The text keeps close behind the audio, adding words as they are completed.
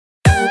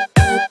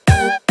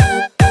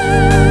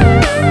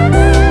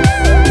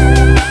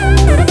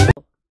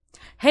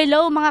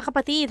Hello mga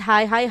kapatid!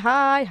 Hi, hi,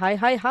 hi! Hi,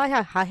 hi, hi,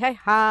 hi, hi, hi,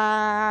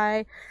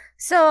 hi!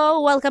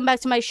 So, welcome back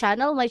to my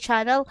channel. My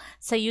channel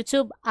sa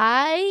YouTube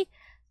ay...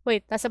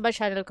 Wait, nasa ba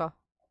channel ko?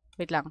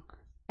 Wait lang.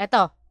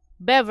 Eto,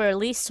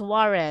 Beverly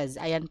Suarez.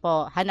 Ayan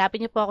po.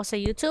 Hanapin niyo po ako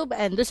sa YouTube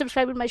and do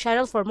subscribe to my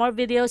channel for more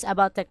videos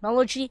about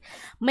technology,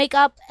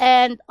 makeup,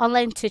 and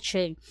online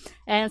teaching.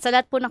 And sa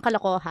lahat po ng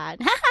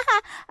kalokohan.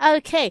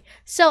 Okay.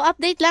 So,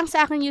 update lang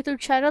sa aking YouTube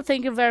channel.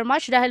 Thank you very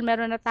much dahil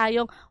meron na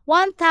tayong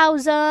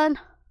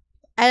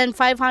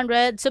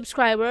 1,500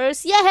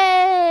 subscribers.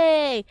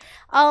 Yay!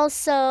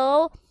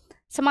 Also,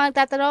 sa mga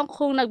nagtatanong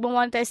kung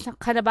nagmo-monetize na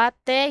ka na ba,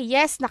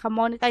 yes,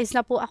 naka-monetize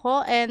na po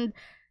ako and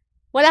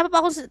wala pa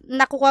po akong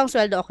nakukuha ang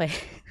sweldo, okay.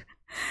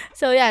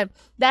 So, yan.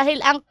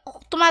 Dahil ang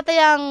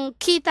tumatayang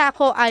kita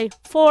ko ay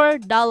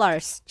 $4.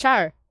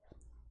 Char.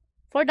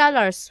 $4.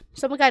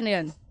 So, magkano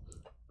yun?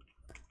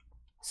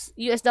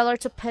 US dollar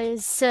to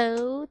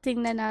peso.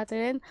 Tingnan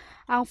natin.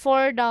 Ang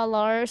 $4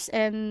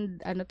 and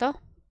ano to?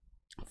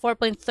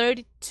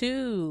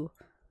 4.32.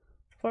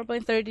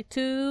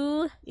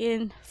 4.32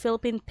 in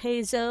Philippine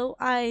peso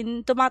ay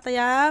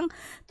tumatayang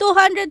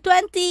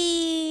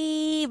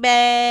 220.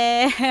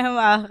 Bam!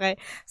 Okay.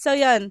 So,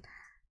 yun.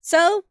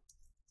 So,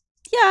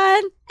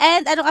 yan.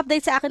 And anong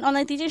update sa akin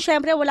online teaching?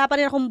 Syempre, wala pa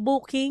rin akong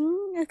booking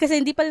kasi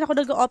hindi pa rin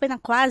ako nag-open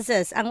ng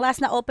classes. Ang last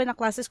na open na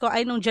classes ko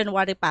ay nung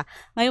January pa.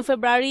 Ngayong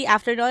February,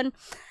 after nun,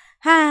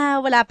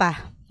 wala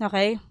pa.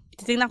 Okay?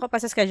 Titingnan ko pa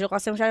sa schedule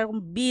kasi masyado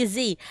akong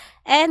busy.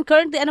 And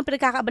currently, anong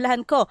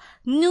pinagkakaabalahan ko?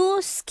 New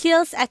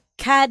Skills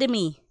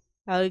Academy.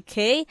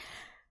 Okay?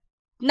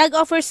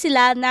 Nag-offer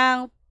sila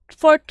ng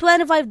for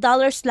 $25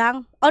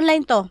 lang.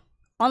 Online to.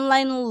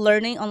 Online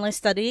learning, online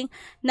studying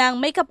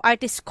ng makeup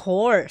artist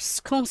course.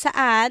 Kung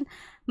saan,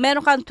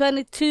 meron kang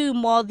 22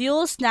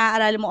 modules na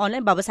aralin mo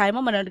online. Babasahin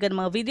mo, manonood ka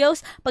ng mga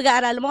videos.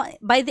 Pag-aaralan mo,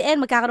 by the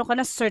end, magkakaroon ka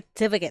ng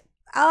certificate.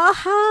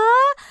 Aha!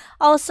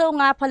 Also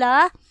nga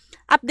pala,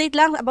 update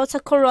lang about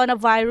sa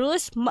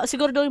coronavirus.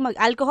 Siguro daw yung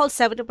mag-alcohol,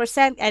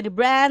 70%, any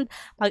brand,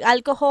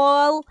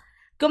 mag-alcohol.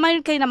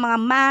 Kumain kayo ng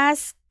mga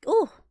mask.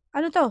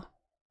 Ano to?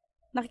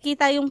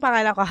 Nakikita yung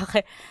pangalan ko.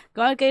 Okay.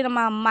 Kumain kayo ng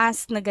mga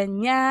mask na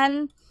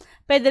ganyan.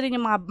 Pwede rin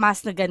yung mga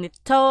mask na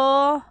ganito.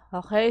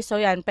 Okay, so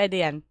yan,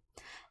 pwede yan.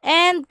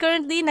 And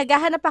currently,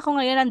 naghahanap ako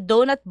ngayon ng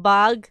donut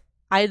bag.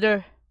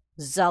 Either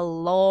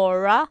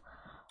Zalora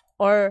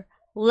or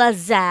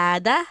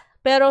Lazada.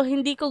 Pero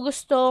hindi ko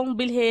gustong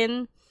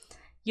bilhin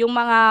yung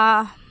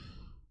mga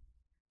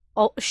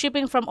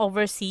shipping from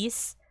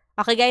overseas.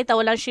 Okay, guys,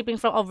 walang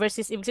shipping from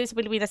overseas. Ibig sabihin sa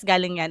Pilipinas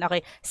galing yan.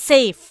 Okay,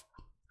 safe.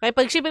 Okay,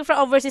 pag shipping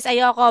from overseas,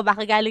 ayoko.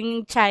 Baka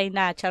galing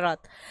China. Charot.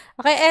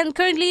 Okay, and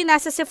currently,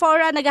 nasa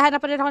Sephora, naghahanap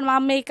pa rin ako ng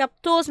mga makeup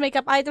tools,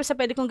 makeup items na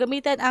pwede kong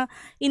gamitin. Ang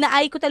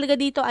ina-eye ko talaga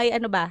dito ay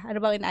ano ba?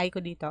 Ano ba ang ina-eye ko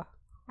dito?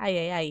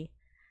 Ay.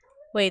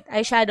 Wait,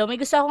 eyeshadow. May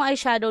gusto akong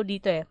eyeshadow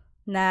dito eh.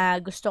 Na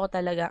gusto ko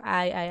talaga.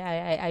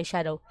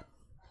 Eyeshadow.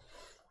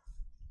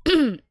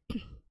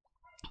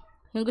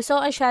 Yung gusto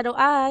ko eyeshadow,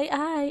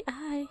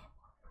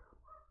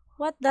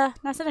 what the?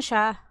 Nasaan na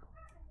siya?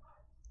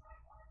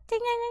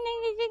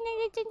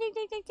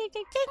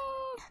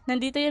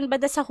 Nandito yun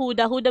banda sa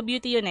Huda. Huda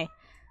Beauty yun eh.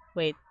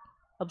 Wait.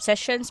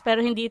 Obsessions,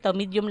 pero hindi ito.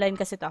 Medium line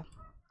kasi to.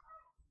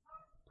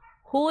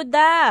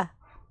 Huda!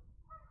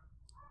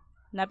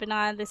 Hanapin na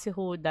nga natin si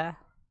Huda.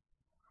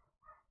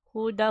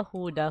 Huda.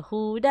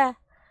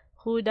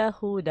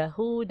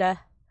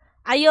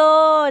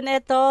 Ayun!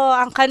 Ito.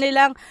 Ang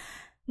kanilang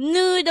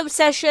Nude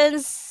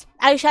Obsessions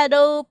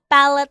Eyeshadow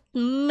Palette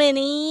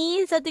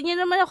Mini. So,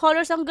 tingnan naman ang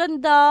colors. Ang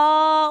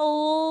ganda.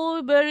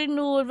 Oh, very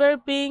nude. Very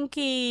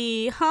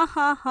pinky.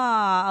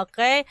 Ha.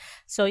 Okay?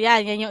 So,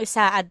 yan yung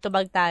isa. Add to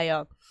bag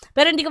tayo.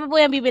 Pero hindi ko pa po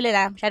yan bibili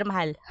na. Masyado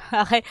mahal.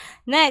 Okay?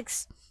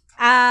 Next.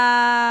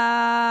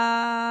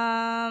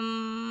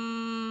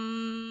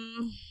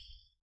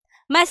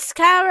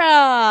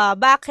 Mascara.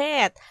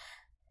 Bakit?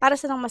 Para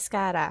sa ng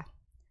mascara.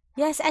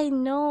 Yes, I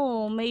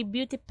know. May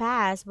beauty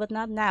pass, but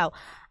not now.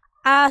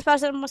 Para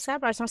sa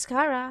mascara.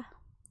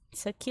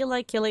 Sa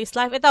Kilay is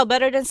life. Ito,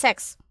 better than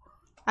sex.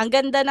 Ang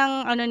ganda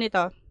ng ano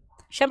nito.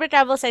 Siyempre,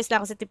 travel size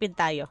lang kasi tipid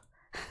tayo.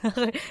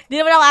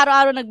 Di naman ako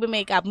araw-araw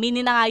nagbe-makeup.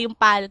 Mini na nga yung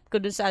palette ko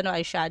dun sa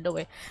eyeshadow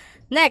eh.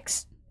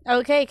 Next.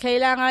 Okay,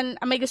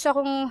 kailangan, may gusto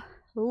akong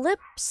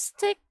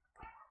lipstick.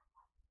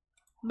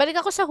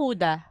 Balik ako sa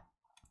Huda.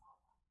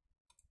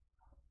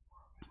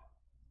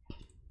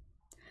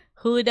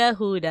 Huda.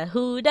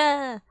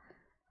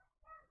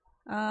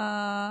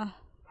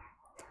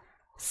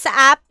 Sa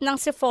app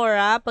ng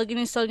Sephora, pag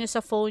in-install nyo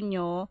sa phone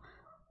nyo,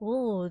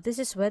 oh, this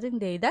is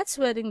wedding day. That's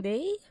wedding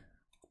day?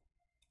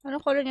 Anong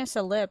color niya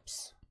sa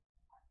lips?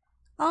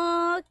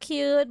 Oh,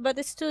 cute,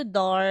 but it's too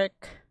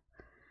dark.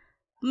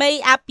 May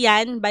app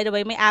yan, by the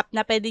way, may app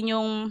na pwede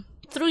nyong,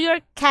 through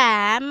your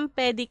cam,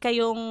 pwede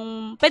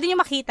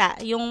nyo makita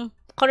yung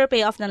color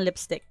payoff ng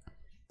lipstick.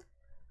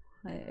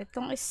 Okay,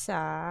 itong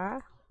isa.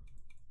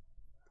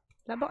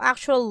 Labang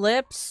actual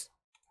lips.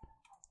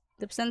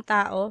 Lips ng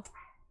tao.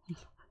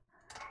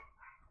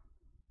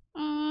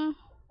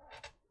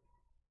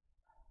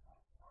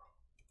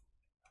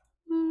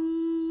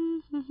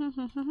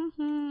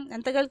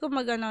 Ang tagal ko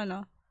magano,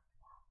 no?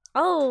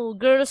 Oh,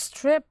 girls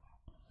trip.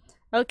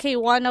 Okay,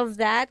 one of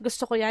that.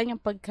 Gusto ko yan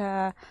yung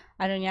pagka,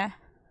 ano niya,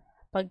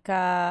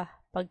 pagka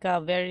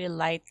very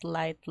light.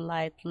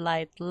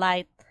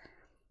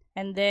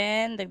 And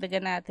then,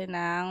 dagdagan natin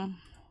ng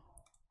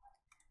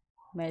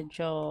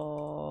medyo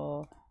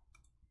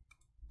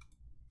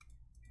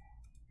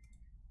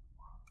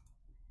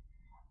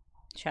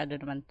shadow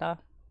naman to.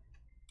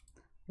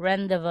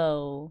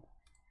 Rendezvous.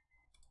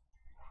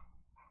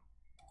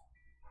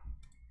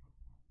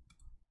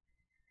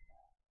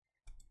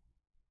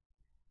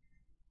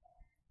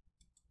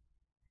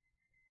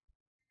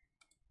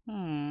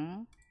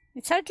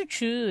 It's hard to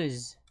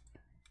choose.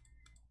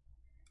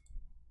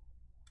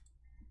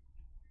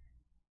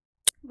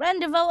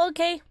 Rendezvous,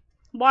 okay.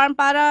 Warm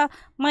para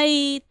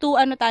may two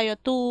ano tayo,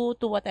 two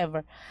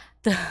whatever.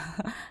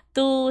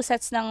 Two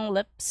sets ng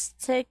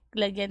lipstick.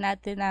 Lagyan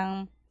natin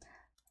ng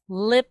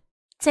lip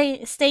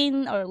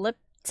stain or lip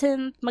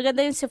tint.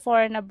 Maganda yung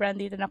Sephora na brand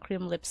dito na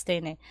cream lip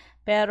stain eh.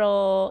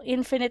 Pero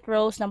Infinite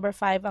Rose number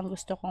 5 ang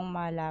gusto kong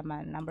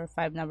malaman. Number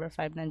 5.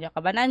 Nandiyan ka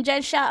ba?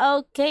 Nandiyan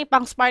siya. Okay.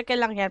 Pang sparkle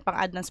lang yan. Pang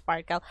add ng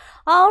sparkle.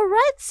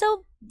 Alright.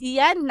 So,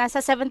 yan. Nasa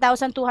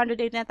 7,208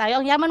 na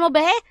tayo. Ang yaman mo,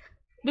 behe?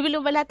 Bibili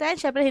mo ba lahat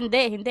yan? Syempre,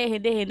 hindi.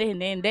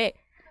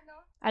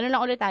 Ano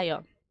lang ulit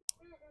tayo?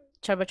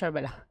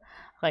 Chorba lang.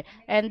 Okay.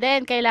 And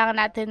then, kailangan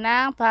natin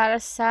ng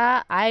para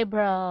sa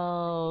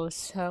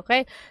eyebrows.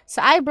 Okay.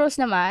 Sa eyebrows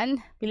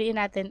naman, piliin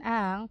natin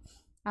ang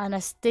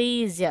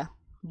Anastasia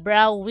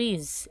Brow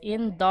Wiz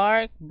in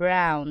dark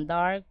brown.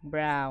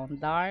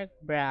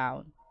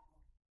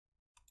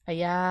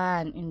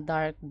 Ayan, in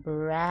dark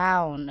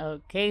brown.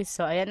 Okay.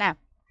 So, ayan na.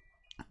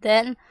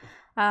 Then,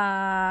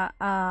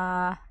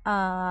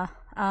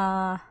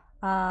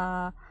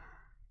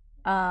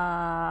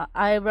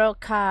 eyebrow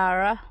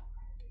Cara.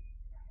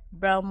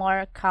 Brow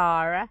more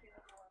Cara.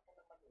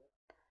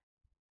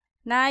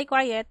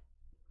 Quiet.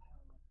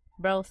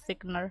 Brow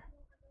thickener.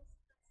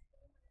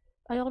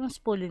 Ayoko ng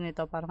spoolie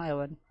nito. Parang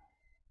ewan.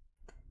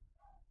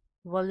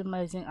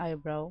 Volumizing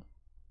eyebrow.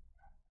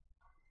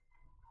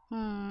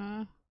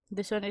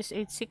 This one is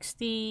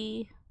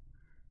 860.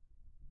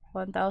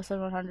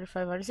 1,100,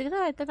 500. Sige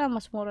na, ito na.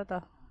 Mas mura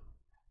to.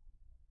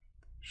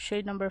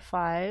 Shade number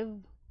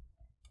 5.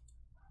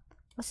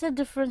 What's the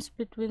difference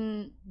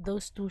between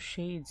those two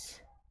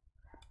shades?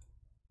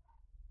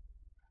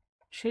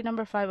 Shade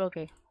number 5,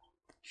 okay.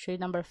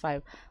 Shade number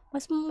 5.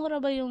 Mas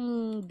mura ba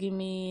yung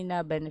gimme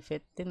na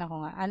benefit? Tingnan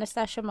ko nga.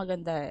 Anastasia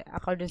maganda eh,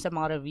 according sa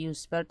mga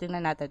reviews. Pero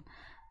tingnan natin.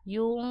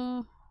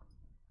 Yung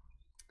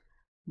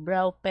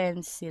brow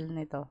pencil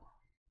nito.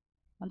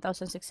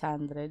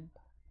 1,600.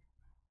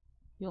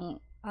 Yung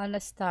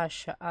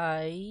Anastasia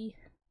ay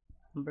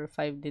number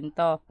 5 din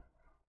to.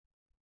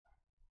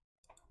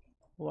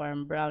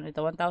 Warm brown.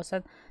 Ito,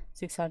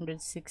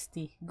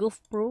 1,660. Goof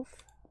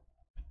proof?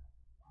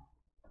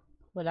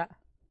 Wala.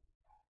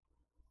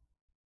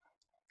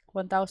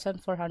 1,400.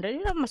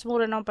 Yun lang, mas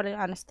mura naman pala yung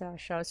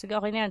Anastasia. Sige,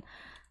 okay na yan.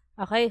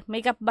 Okay,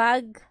 makeup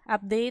bag,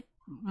 update.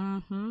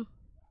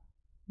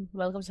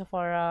 Welcome sa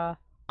Sephora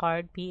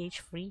card, PH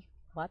free.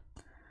 What?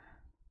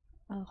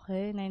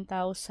 Okay,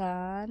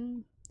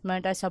 9,000.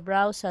 Meron tayo sa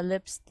brow, sa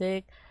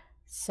lipstick,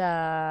 sa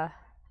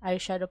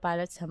eyeshadow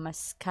palette, sa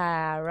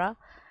mascara.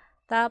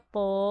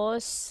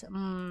 Tapos,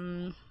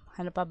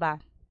 ano pa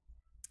ba?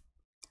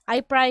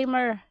 Eye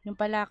primer. Yung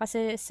pala,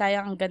 kasi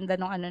sayang ang ganda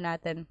ng ano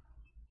natin.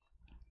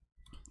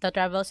 The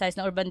travel size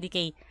na Urban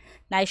Decay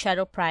na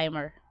eyeshadow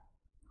primer.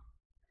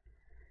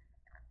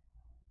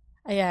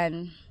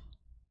 Ayan.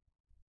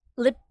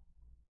 Lip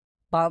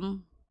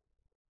balm.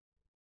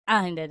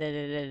 Hindi.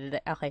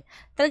 Okay.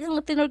 Talagang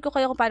tinurd ko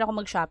kayo kung paano ako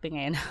mag-shopping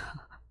ngayon.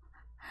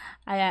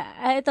 Ayan.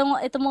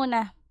 Ito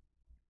muna.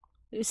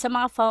 Sa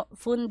mga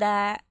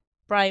funda,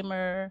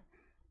 primer,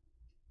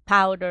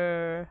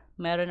 powder,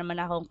 meron naman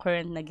akong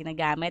current na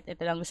ginagamit.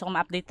 Ito lang gusto kong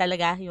ma-update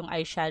talaga yung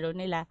eyeshadow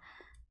nila.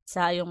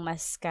 Sa yung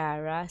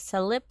mascara.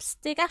 Sa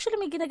lipstick. Actually,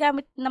 may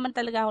ginagamit naman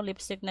talaga akong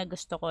lipstick na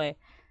gusto ko eh.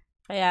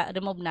 Kaya,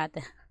 remove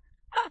natin.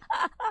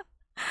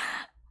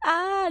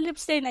 Lip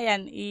stain na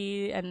yan.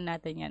 Ano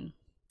natin yan.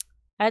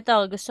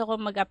 Ito, gusto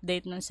ko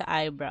mag-update nun sa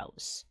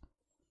eyebrows.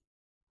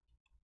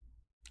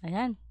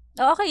 Ayan.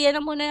 Okay, yan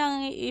na muna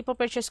yung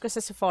ipopurchase ko sa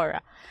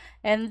Sephora.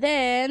 And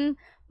then,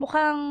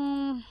 mukhang...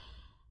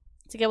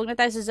 Sige, wag na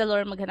tayo sa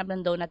Zalora maghanap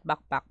ng donut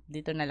backpack.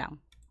 Dito na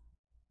lang.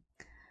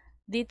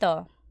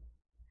 Dito.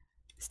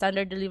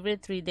 Standard delivery,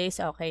 3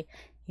 days, okay.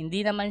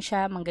 Hindi naman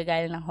siya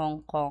manggagaling ng Hong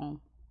Kong.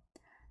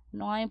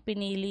 Ano nga yung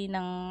pinili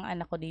ng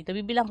anak ko dito?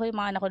 Bibilang ko yung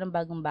mga anak ko ng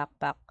bagong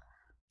backpack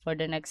for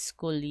the next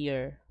school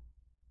year.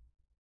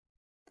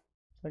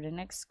 For the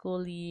next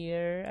school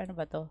year, ano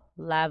ba to?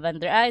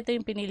 Lavender. Ito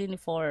yung pinili ni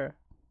 4.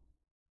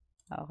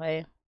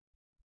 Okay.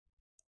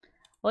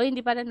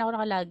 Hindi pa rin ako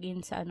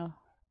nakalagin sa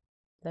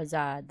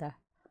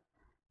Lazada.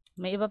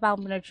 May iba pa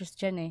akong purchase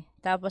dyan eh.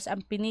 Tapos,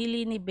 ang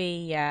pinili ni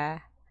Bea,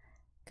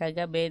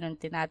 kagabi, nung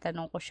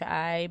tinatanong ko siya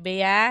ay,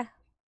 Bea,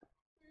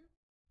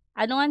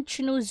 ano ang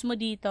choose mo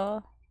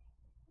dito?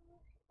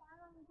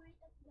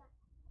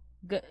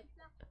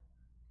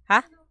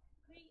 Ha?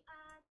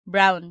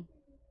 Brown.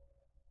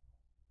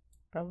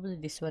 Probably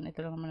this one.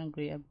 Ito lang naman ang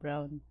gray at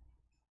brown.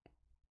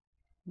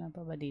 Ano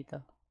pa ba dito?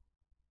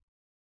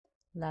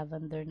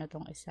 Lavender na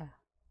tong isa.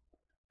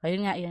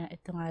 Ayun nga, yun.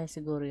 Ito nga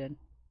siguro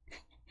yun.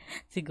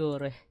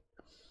 Siguro eh.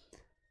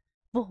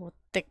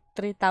 Putik,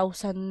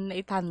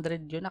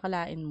 3,800 yun.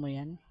 Nakalain mo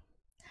yan.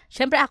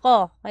 Siyempre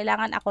ako.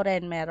 Kailangan ako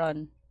rin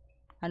meron.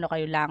 Ano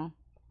kayo lang?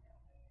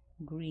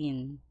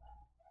 Green.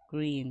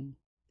 Green.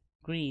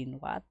 Green.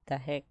 What the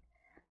heck?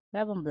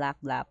 Wala bang black,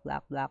 black,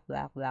 black, black,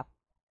 black, black?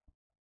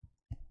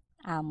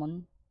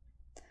 Almond.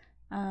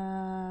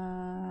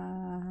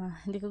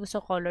 Hindi ko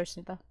gusto colors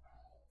nito.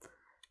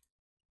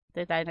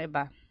 Ito tayo na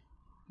iba.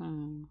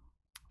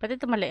 Pati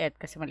ito maliit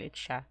kasi maliit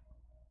siya.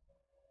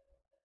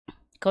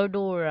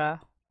 Cordura.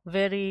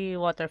 Very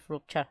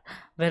waterproof siya.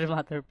 Very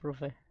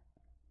waterproof eh.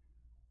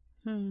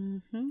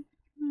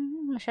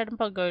 Masyadong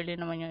pag-girly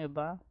naman yung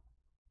iba.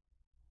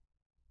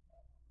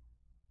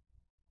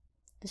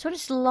 This one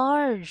is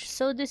large.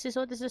 So this is,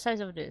 what is the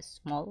size of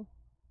this? Small?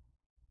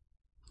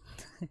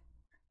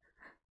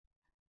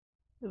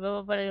 Iba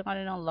pa pala yung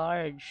ano ng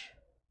large.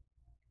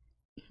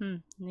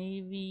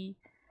 Navy.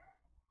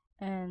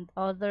 And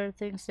other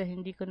things na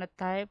hindi ko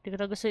na-type. Hindi ko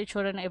na gusto yung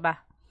itsura na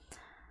iba.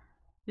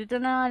 Dito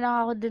na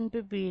lang ako din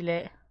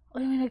pipili.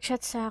 Uy, may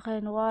nag-chat sa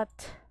akin.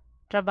 What?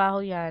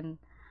 Trabaho yan.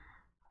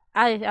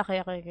 Ay,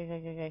 okay.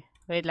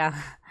 Wait lang.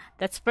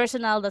 That's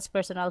personal.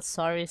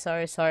 Sorry.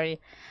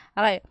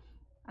 Okay.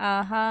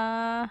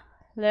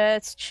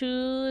 Let's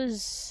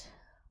choose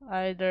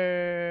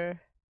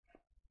either...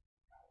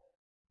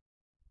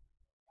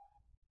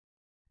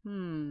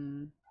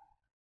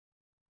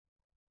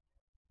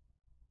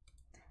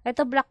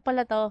 Ito, black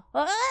pala to.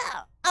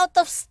 Out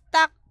of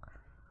stock!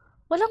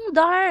 Walang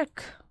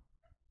dark!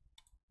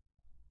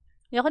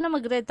 Hindi ako na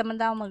mag-red.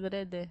 Tamanda ako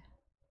mag-red eh.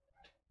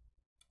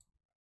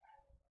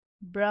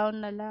 Brown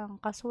na lang.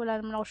 Kaso wala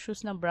naman ako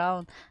shoes na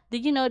brown.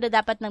 Did you know na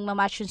dapat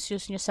nagmamatch yung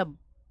shoes nyo sa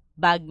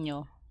bag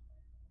nyo?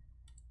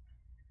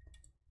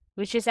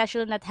 Which is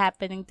actually not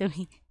happening to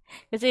me.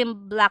 Kasi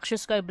yung black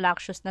shoes ko ay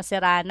black shoes na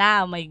sira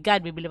na. Oh my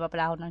God, bibili pa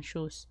pala ako ng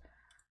shoes.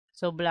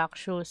 So, black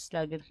shoes.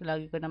 Lagi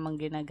ko namang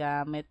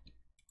ginagamit.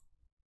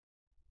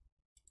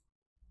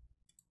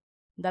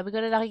 Dami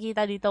ko na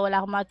nakikita dito. Wala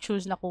akong mga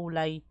shoes na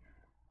kulay.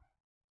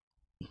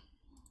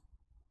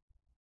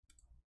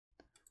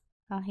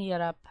 Ang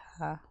hirap,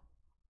 ha?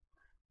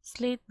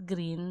 Slate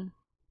green.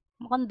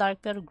 Mukhang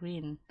darker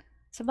green.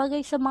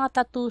 Sabagay sa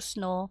mga tattoos,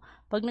 no?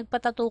 Pag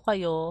nagpa-tattoo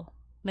kayo,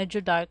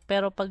 medyo dark.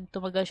 Pero pag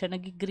tumagal siya,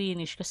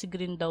 nag-greenish. Kasi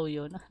green daw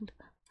yun.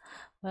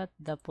 What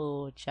the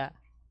pucha?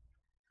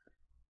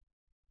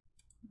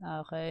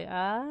 Okay.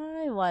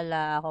 Ay,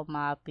 wala akong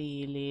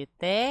mapilit,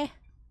 eh.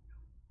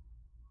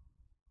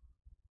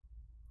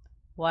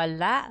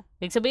 Wala.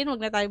 Ibig sabihin,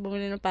 huwag na tayo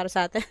bumili ng para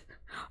sa atin.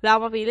 Wala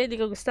akong mapili. Hindi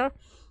ko gusto.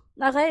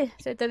 Okay.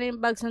 So, ito na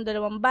yung bags ng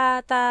dalawang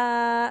bata.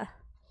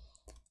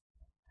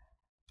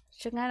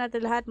 Check nga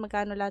natin lahat.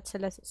 Magkano lahat sa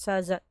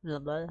Lazada?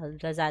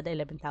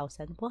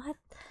 11,000. What?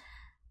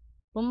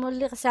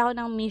 Bumuli kasi ako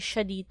ng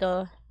Misha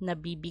dito na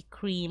BB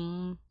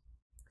cream.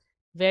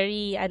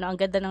 Very, ang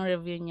ganda ng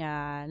review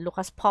niya.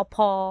 Lucas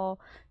Popo.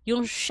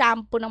 Yung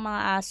shampoo ng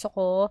mga aso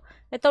ko.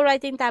 Ito,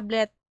 writing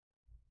tablet.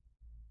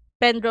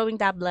 Pen drawing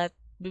tablet.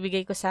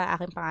 Bibigay ko sa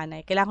aking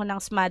panganay. Kailangan ko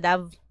ng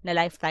Smadav na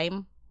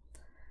lifetime.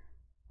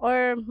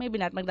 Or maybe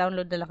not.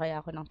 Mag-download na lang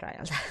kaya ako ng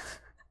trial.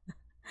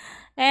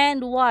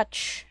 And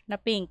watch na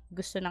pink.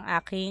 Gusto ng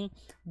aking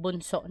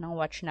bunso ng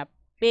watch na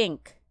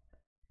pink.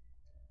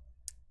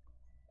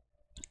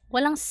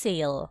 Walang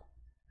sale.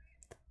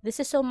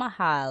 This is so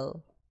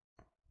mahal.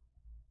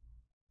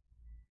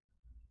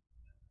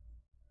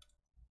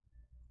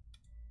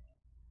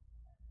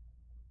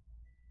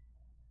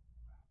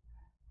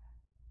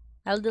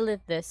 I'll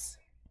delete this.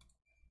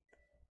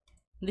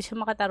 Hindi siya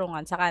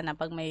makatarungan. Saka na,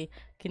 pag may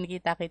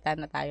kinikita-kita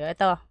na tayo.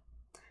 Ito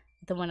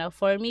muna.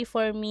 For me,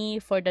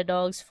 for the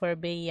dogs, for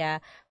Bea,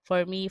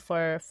 for me,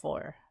 for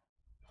 4.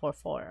 For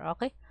 4.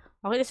 Okay?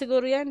 Okay na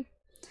siguro yan.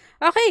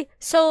 Okay.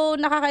 So,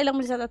 nakakailang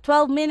minutes na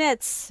 12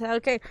 minutes.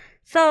 Okay.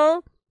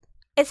 So,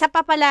 isa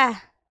pa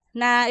pala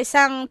na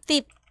isang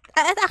tip.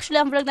 At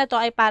actually, ang vlog na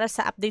to ay para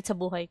sa update sa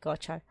buhay ko.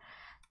 Char.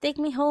 Take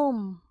me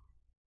home.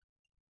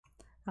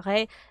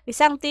 Okay?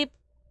 Isang tip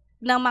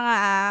ng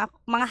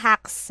mga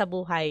hacks sa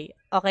buhay.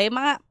 Okay?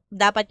 Mga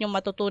dapat yung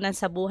matutunan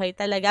sa buhay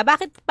talaga.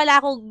 Bakit pala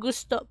ako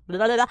gusto?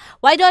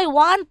 Why do I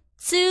want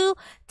to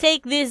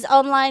take this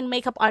online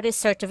makeup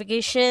artist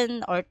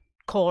certification or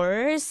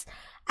course?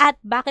 At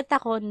bakit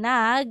ako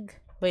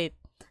nag-book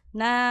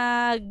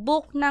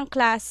ng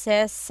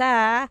classes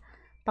sa,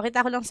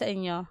 pakita ko lang sa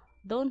inyo.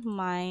 Don't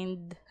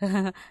mind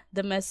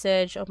the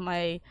message of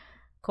my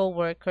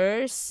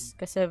coworkers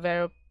kasi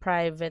very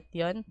private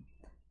yon.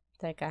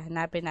 Teka,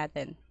 hanapin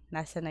natin.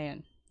 Nasa na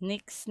yun?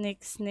 NYX.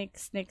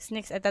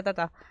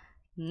 Ito.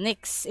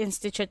 NYX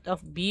Institute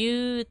of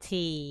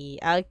Beauty.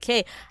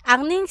 Okay.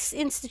 Ang NYX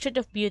Institute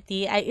of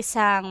Beauty ay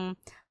isang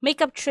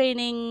makeup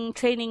training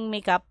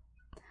makeup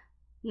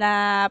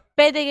na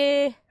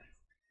pwede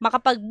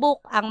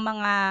makapag-book ang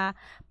mga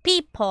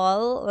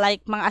people,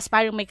 like mga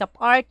aspiring makeup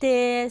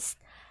artist,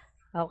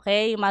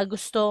 okay, yung mga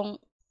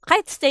gustong,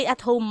 kahit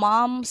stay-at-home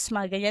moms,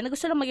 mga ganyan, na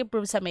gusto lang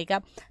mag-improve sa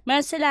makeup.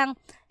 Meron silang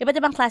iba't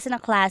ibang klase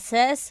ng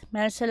classes.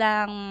 Meron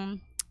silang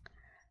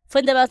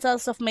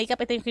Fundamentals of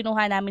Makeup. Ito yung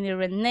kinuha namin ni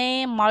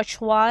Renee.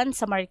 March 1.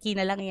 Sa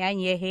Marikina lang yan.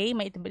 Yehey.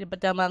 May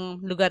iba't ibang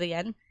lugar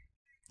yan.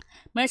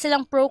 Meron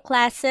silang pro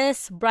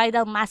classes,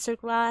 bridal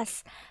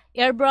masterclass,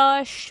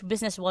 airbrush,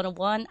 business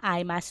 101,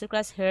 eye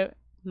masterclass, hair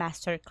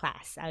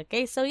masterclass.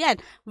 Okay? So, yan.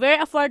 Very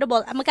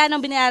affordable. Magkano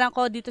ang binayaran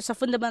ko dito sa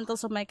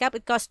Fundamentals of Makeup?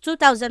 It costs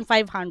 2,500.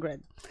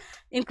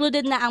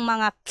 Included na ang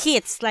mga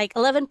kits, like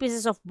 11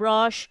 pieces of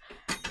brush,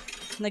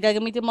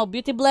 nagagamitin mo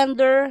beauty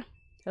blender,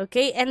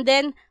 okay? And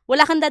then,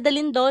 wala kang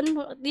dadalhin doon.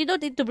 You don't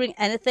need to bring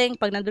anything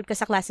pag nandun ka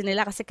sa klase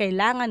nila kasi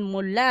kailangan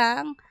mo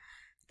lang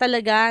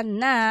talaga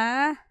na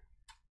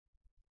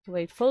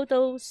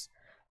photos.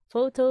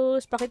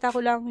 Pakita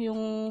ko lang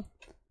yung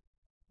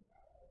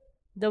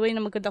the way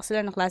na mag-conduct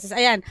sila ng classes.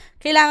 Ayan,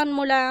 kailangan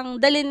mo lang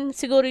dalhin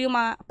siguro yung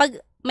mga, pag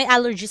may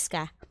allergies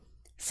ka,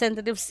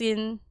 sensitive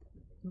skin,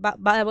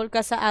 bawal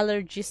ka sa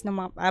allergies ng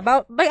mga,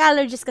 may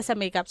allergies ka sa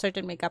makeup,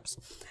 certain makeups.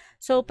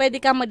 So, pwede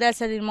kang magdala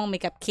sa mong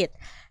makeup kit.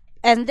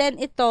 And then,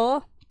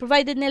 ito,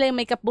 provided nila yung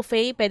makeup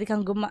buffet, pwede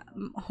kang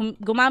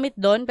gumamit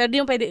doon, pero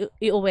di yung pwede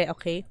iuwi,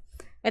 okay?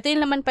 Ito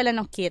yung laman pala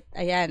ng kit.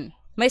 Ayan.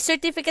 May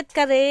certificate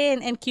ka rin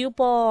and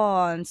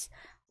coupons.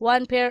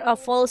 1 pair of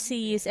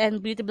falsies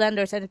and beauty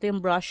blenders. And ito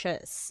yung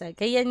brushes.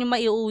 Okay, yan yung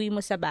maiuwi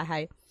mo sa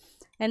bahay.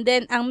 And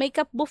then, ang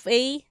makeup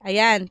buffet,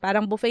 ayan,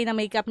 parang buffet na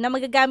makeup na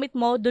magagamit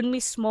mo dun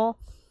mismo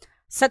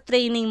sa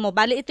training mo.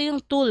 Bali, ito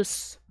yung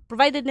tools.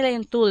 Provided nila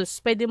yung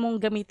tools, pwede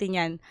mong gamitin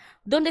yan.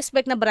 Don't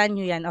expect na brand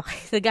new yan. Okay,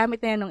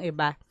 nagamit na yan ng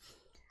iba.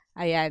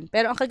 Ayan.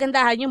 Pero ang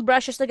kagandahan, yung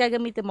brushes na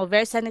gagamitin mo,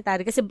 very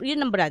sanitary. Kasi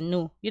yun ang brand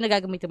new. Yun na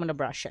gagamitin mo na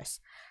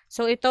brushes.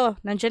 So, ito,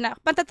 nandiyan na.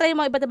 Patatry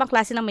mo iba't ibang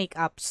klase ng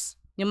makeups.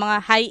 Yung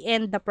mga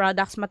high-end na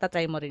products,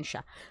 matatry mo rin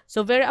siya.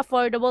 So, very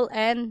affordable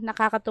and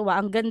nakakatuwa.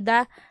 Ang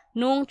ganda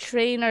nung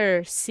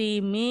trainer, si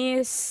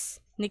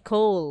Miss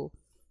Nicole.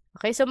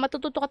 Okay, so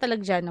matututo ka talaga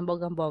dyan ng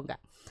bonggang-bongga.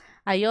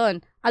 Ayun.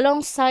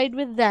 Alongside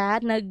with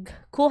that,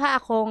 nagkuha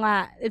ako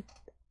nga,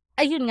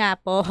 ayun nga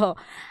po,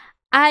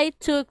 I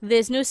took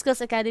this New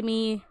Skills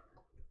Academy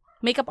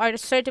Makeup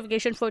Artist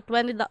Certification for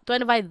 $25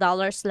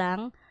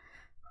 lang.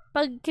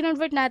 Pag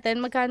kinonvert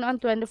natin, magkano ang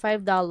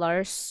 $25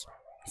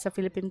 sa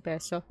Philippine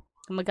peso?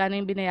 Kung magkano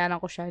yung binayaran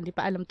ko siya, hindi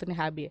pa alam to ni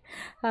Habi.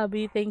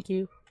 Habi, thank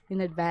you in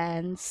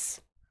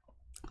advance.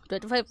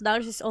 $25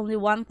 is only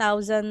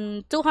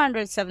 1,273.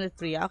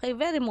 Okay,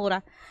 very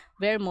mura.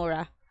 Very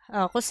mura.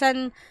 Kung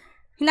saan,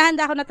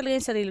 hinahanda ko na talaga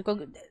yung sarili ko.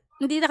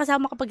 Hindi na kasi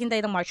ako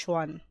makapaghintay ng March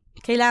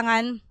 1.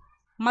 Kailangan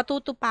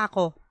matuto pa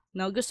ako.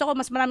 No? Gusto ko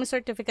mas maraming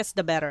certificates,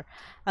 the better.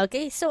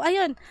 Okay? So,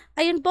 ayun.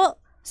 Ayun po.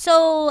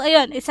 So,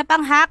 ayun. Isa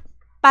pang hack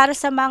para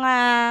sa mga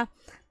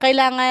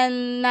kailangan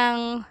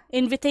ng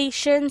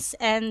invitations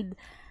and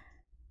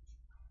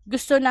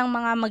gusto ng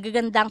mga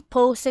magagandang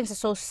posting sa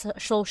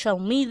social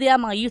media,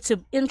 mga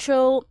YouTube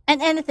intro,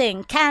 and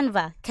anything.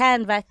 Canva.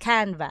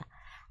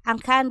 Ang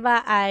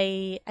Canva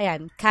ay,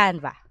 ayan,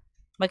 Canva.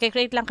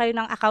 Magkikreate lang kayo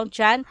ng account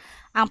dyan.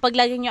 Ang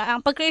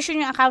pag-creation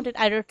nyo account it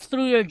either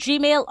through your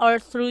Gmail or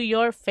through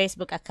your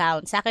Facebook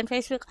account. Sa akin,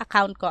 Facebook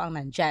account ko ang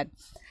nandyan.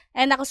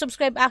 And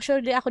nakasubscribe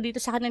actually ako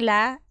dito sa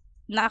kanila.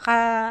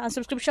 Ang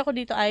subscription ko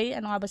dito ay,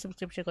 ano nga ba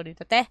subscription ko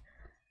dito, te?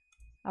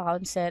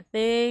 Account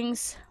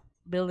settings,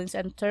 billings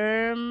and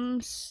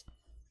terms,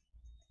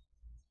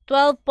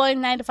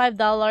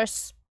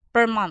 $12.95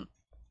 per month.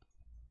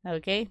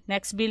 Okay?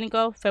 Next billing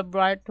ko,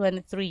 February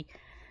 23.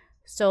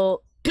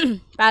 So,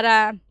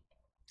 para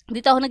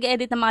dito ako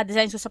nag-edit ng mga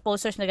designs ko sa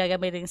posters na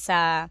gagamitin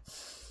sa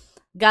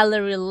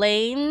Gallery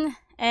Lane.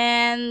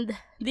 And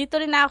dito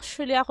rin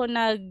actually ako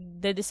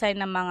nag-design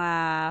ng mga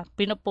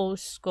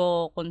pinopost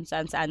ko kung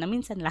saan-saan na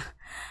minsan lang.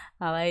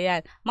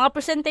 Ayan. Mga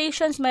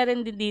presentations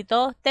meron din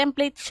dito.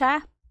 Template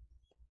siya.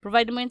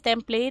 Provide mo yung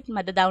template,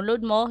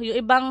 mada-download mo. Yung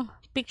ibang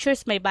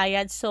pictures may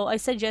bayad. So, I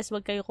suggest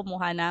wag kayo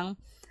kumuha ng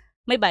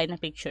may bayad na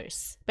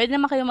pictures. Pwede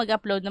naman kayo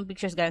mag-upload ng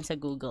pictures galing sa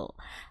Google.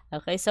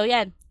 Okay, so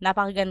yan,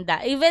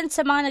 napakaganda. Even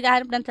sa mga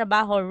naghahanap ng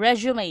trabaho,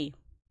 resume.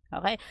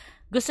 Okay,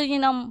 gusto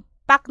niyo ng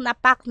pack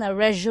na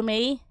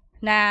resume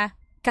na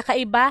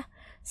kakaiba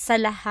sa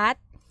lahat.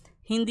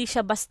 Hindi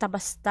siya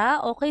basta-basta.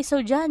 Okay,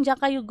 so dyan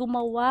kayo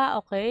gumawa.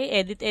 Okay,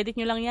 edit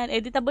nyo lang yan.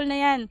 Editable na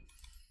yan.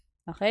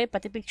 Okay,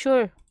 pati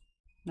picture.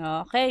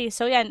 Okay,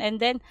 so yan. And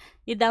then,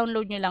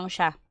 i-download nyo lang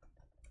siya.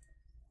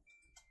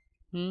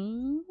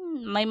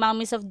 May mga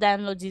means of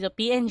download dito.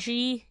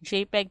 PNG,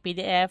 JPEG,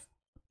 PDF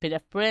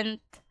print,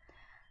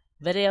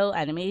 video,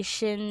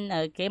 animation.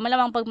 Okay,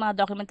 malamang pag mga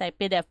document type,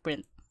 PDF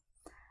print.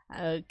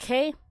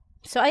 Okay.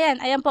 So,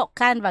 ayan po,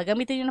 Canva.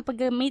 Gamitin nyo na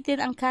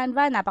paggamitin ang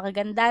Canva.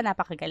 Napakaganda,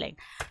 napakagaling.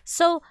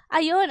 So,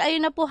 ayun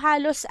na po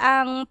halos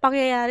ang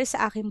pangyayari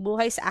sa aking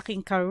buhay, sa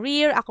aking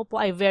career. Ako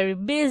po ay very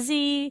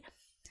busy.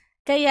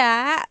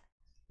 Kaya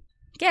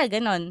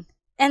ganon.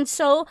 And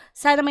so,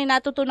 sana may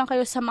natutunan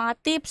kayo sa mga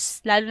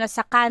tips, lalo na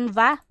sa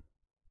Canva.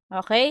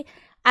 Okay?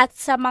 At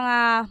sa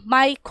mga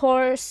My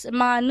Course,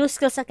 mga New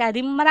Skills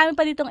Academy, marami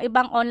pa ditong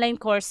ibang online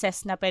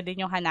courses na pwede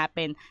nyo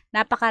hanapin.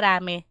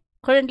 Napakarami.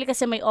 Currently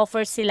kasi may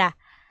offer sila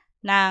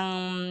ng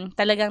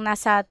talagang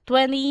nasa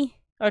 $20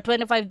 or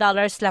 $25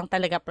 lang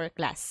talaga per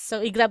class.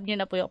 So, i-grab nyo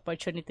na po yung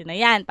opportunity na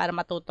yan para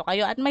matuto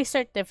kayo at may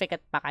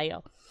certificate pa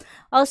kayo.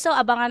 Also,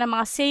 abangan ng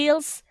mga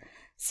sales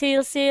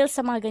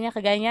sa mga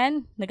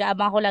ganyan-kaganyan.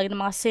 Nag-aabang ko lagi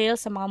ng mga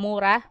sales sa mga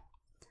mura.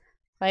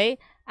 Okay?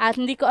 At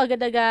hindi ko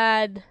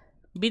agad-agad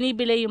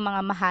binibili yung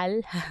mga mahal.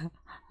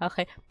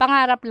 Okay.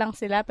 Pangarap lang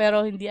sila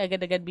pero hindi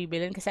agad-agad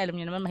bibilin kasi alam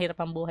niyo naman mahirap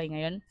ang buhay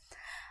ngayon.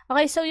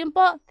 Okay, so yun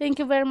po.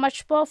 Thank you very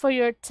much po for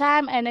your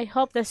time and I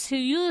hope that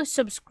you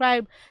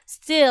subscribe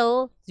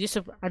still.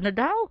 Ano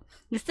daw?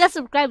 Still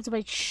subscribe to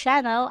my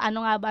channel.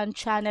 Ano nga ba ang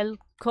channel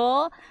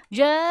ko?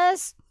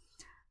 Just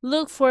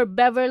look for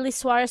Beverly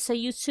Suarez sa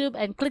YouTube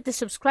and click the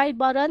subscribe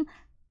button.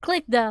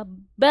 Click the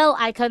bell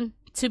icon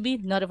to be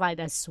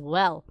notified as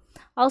well.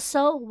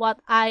 Also, what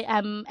I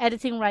am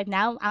editing right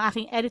now, ang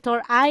aking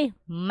editor ay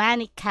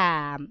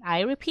Manicam.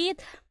 I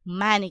repeat,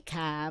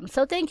 Manicam.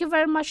 So, thank you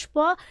very much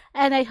po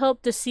and I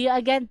hope to see you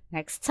again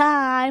next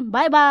time.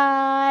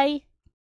 Bye-bye!